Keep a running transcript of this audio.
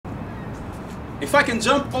If I can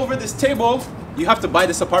jump over this table, you have to buy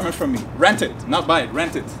this apartment from me. Rent it, not buy it,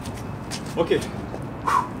 rent it. Okay.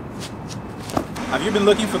 Have you been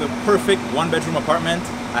looking for the perfect one-bedroom apartment?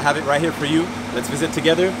 I have it right here for you. Let's visit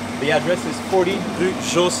together. The address is 40 Rue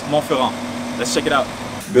Jos Montferrand. Let's check it out.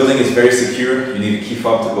 The building is very secure. You need a key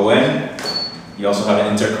fob to go in. You also have an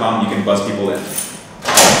intercom. You can buzz people in.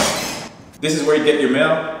 This is where you get your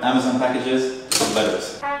mail, Amazon packages,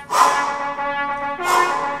 letters.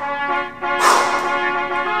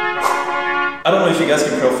 I don't know if you guys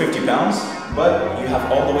can curl 50 pounds, but you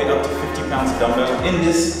have all the way up to 50 pounds dumbbell in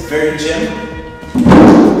this very gym.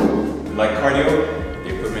 Like cardio, the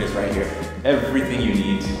equipment is right here. Everything you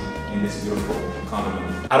need in this beautiful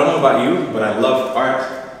condominium. I don't know about you, but I love art.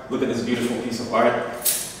 Look at this beautiful piece of art.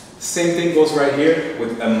 Same thing goes right here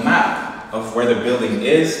with a map of where the building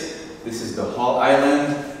is. This is the Hall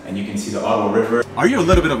Island, and you can see the Ottawa River. Are you a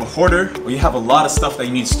little bit of a hoarder, or you have a lot of stuff that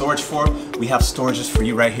you need storage for? We have storages for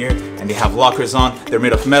you right here, and they have lockers on. They're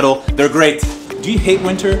made of metal. They're great. Do you hate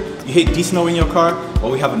winter? You hate de-snow in your car? Well,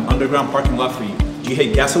 we have an underground parking lot for you. Do you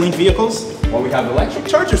hate gasoline vehicles? Well, we have electric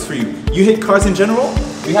chargers for you. You hate cars in general?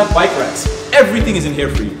 We have bike racks. Everything is in here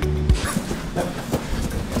for you.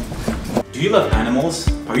 Do you love animals?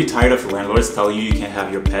 Are you tired of landlords telling you you can't have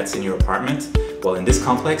your pets in your apartment? Well, in this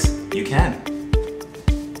complex, you can.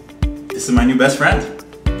 This is my new best friend.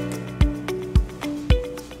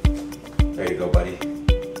 There you go, buddy.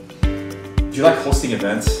 Do you like hosting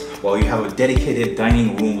events? Well, you have a dedicated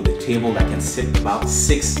dining room with a table that can sit about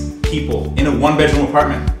 6 people in a one-bedroom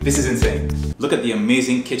apartment. This is insane. Look at the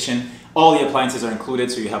amazing kitchen. All the appliances are included,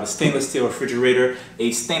 so you have a stainless steel refrigerator,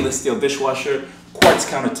 a stainless steel dishwasher, quartz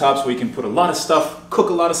countertops where you can put a lot of stuff, cook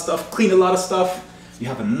a lot of stuff, clean a lot of stuff. You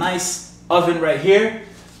have a nice oven right here,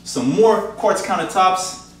 some more quartz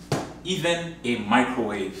countertops, even a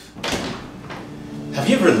microwave. Have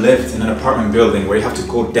you ever lived in an apartment building where you have to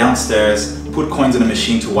go downstairs, put coins in a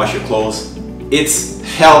machine to wash your clothes? It's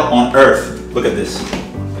hell on earth. Look at this.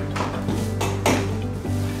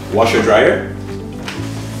 Washer dryer.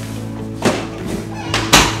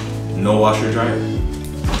 No washer dryer.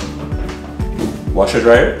 Washer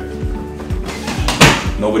dryer.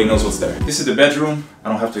 Nobody knows what's there. This is the bedroom. I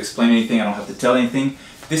don't have to explain anything. I don't have to tell anything.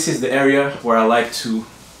 This is the area where I like to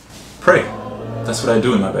pray. That's what I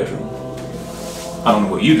do in my bedroom. I don't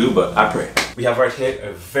know what you do, but I pray. We have right here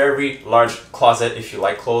a very large closet if you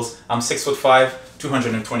like clothes. I'm 6'5",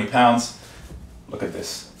 220 pounds. Look at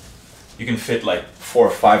this. You can fit like 4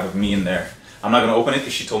 or 5 of me in there. I'm not gonna open it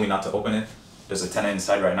because she told me not to open it. There's a tenant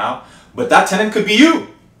inside right now. But that tenant could be you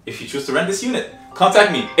if you choose to rent this unit.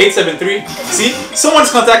 Contact me, 873. See,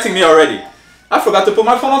 someone's contacting me already. I forgot to put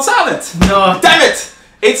my phone on silent. No. Damn it!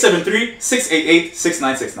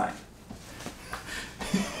 873-688-6969.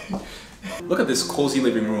 Look at this cozy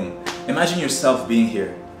living room. Imagine yourself being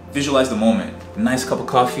here. Visualize the moment. A nice cup of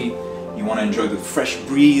coffee. You want to enjoy the fresh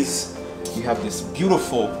breeze. You have this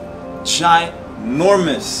beautiful,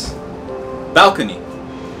 ginormous balcony.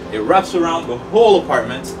 It wraps around the whole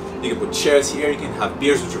apartment. You can put chairs here. You can have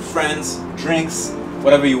beers with your friends, drinks,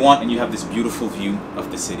 whatever you want, and you have this beautiful view of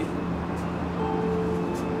the city.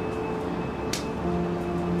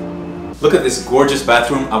 Look at this gorgeous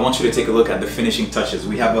bathroom. I want you to take a look at the finishing touches.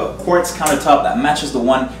 We have a quartz countertop that matches the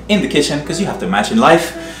one in the kitchen because you have to match in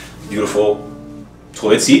life. Beautiful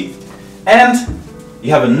toilet seat. And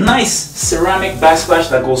you have a nice ceramic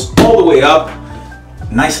backsplash that goes all the way up.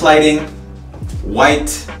 Nice lighting,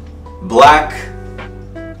 white, black,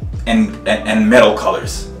 and metal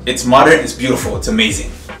colors. It's modern, it's beautiful, it's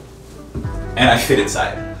amazing. And I fit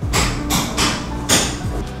inside.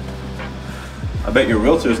 I bet your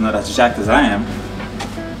realtor is not as jacked as I am.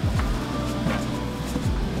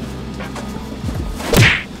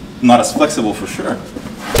 Not as flexible for sure.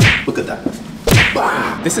 Look at that.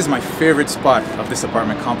 This is my favorite spot of this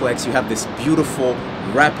apartment complex. You have this beautiful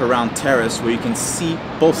wraparound terrace where you can see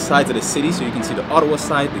both sides of the city. So you can see the Ottawa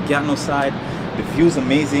side, the Gatineau side. The view is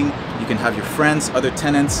amazing. You can have your friends, other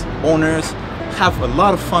tenants, owners, have a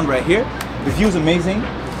lot of fun right here. The view is amazing.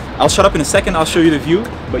 I'll shut up in a second, I'll show you the view,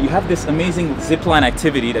 but you have this amazing zipline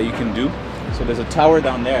activity that you can do. So there's a tower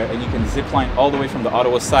down there and you can zipline all the way from the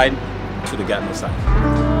Ottawa side to the Gatineau side.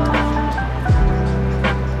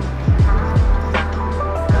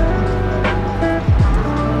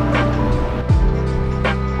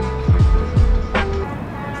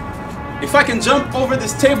 If I can jump over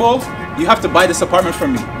this table, you have to buy this apartment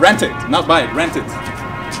from me. Rent it, not buy it, rent it.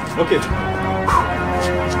 Okay.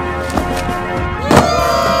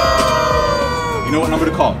 You know what number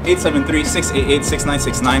to call?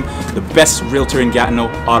 873-688-6969. The best realtor in Gatineau,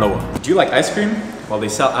 Ottawa. Do you like ice cream? While they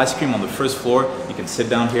sell ice cream on the first floor, you can sit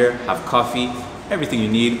down here, have coffee, everything you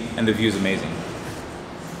need, and the view is amazing.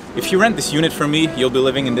 If you rent this unit from me, you'll be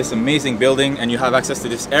living in this amazing building and you have access to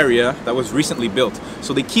this area that was recently built.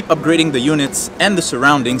 So they keep upgrading the units and the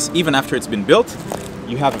surroundings even after it's been built.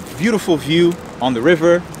 You have a beautiful view on the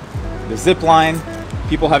river, the zip line,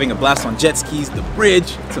 people having a blast on jet skis, the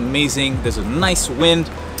bridge. It's amazing. There's a nice wind.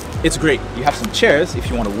 It's great. You have some chairs if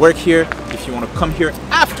you want to work here, if you want to come here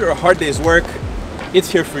after a hard day's work, it's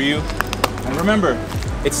here for you. And remember,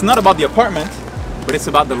 it's not about the apartment, but it's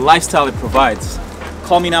about the lifestyle it provides.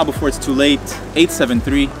 Call me now before it's too late,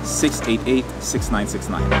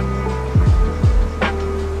 873-688-6969.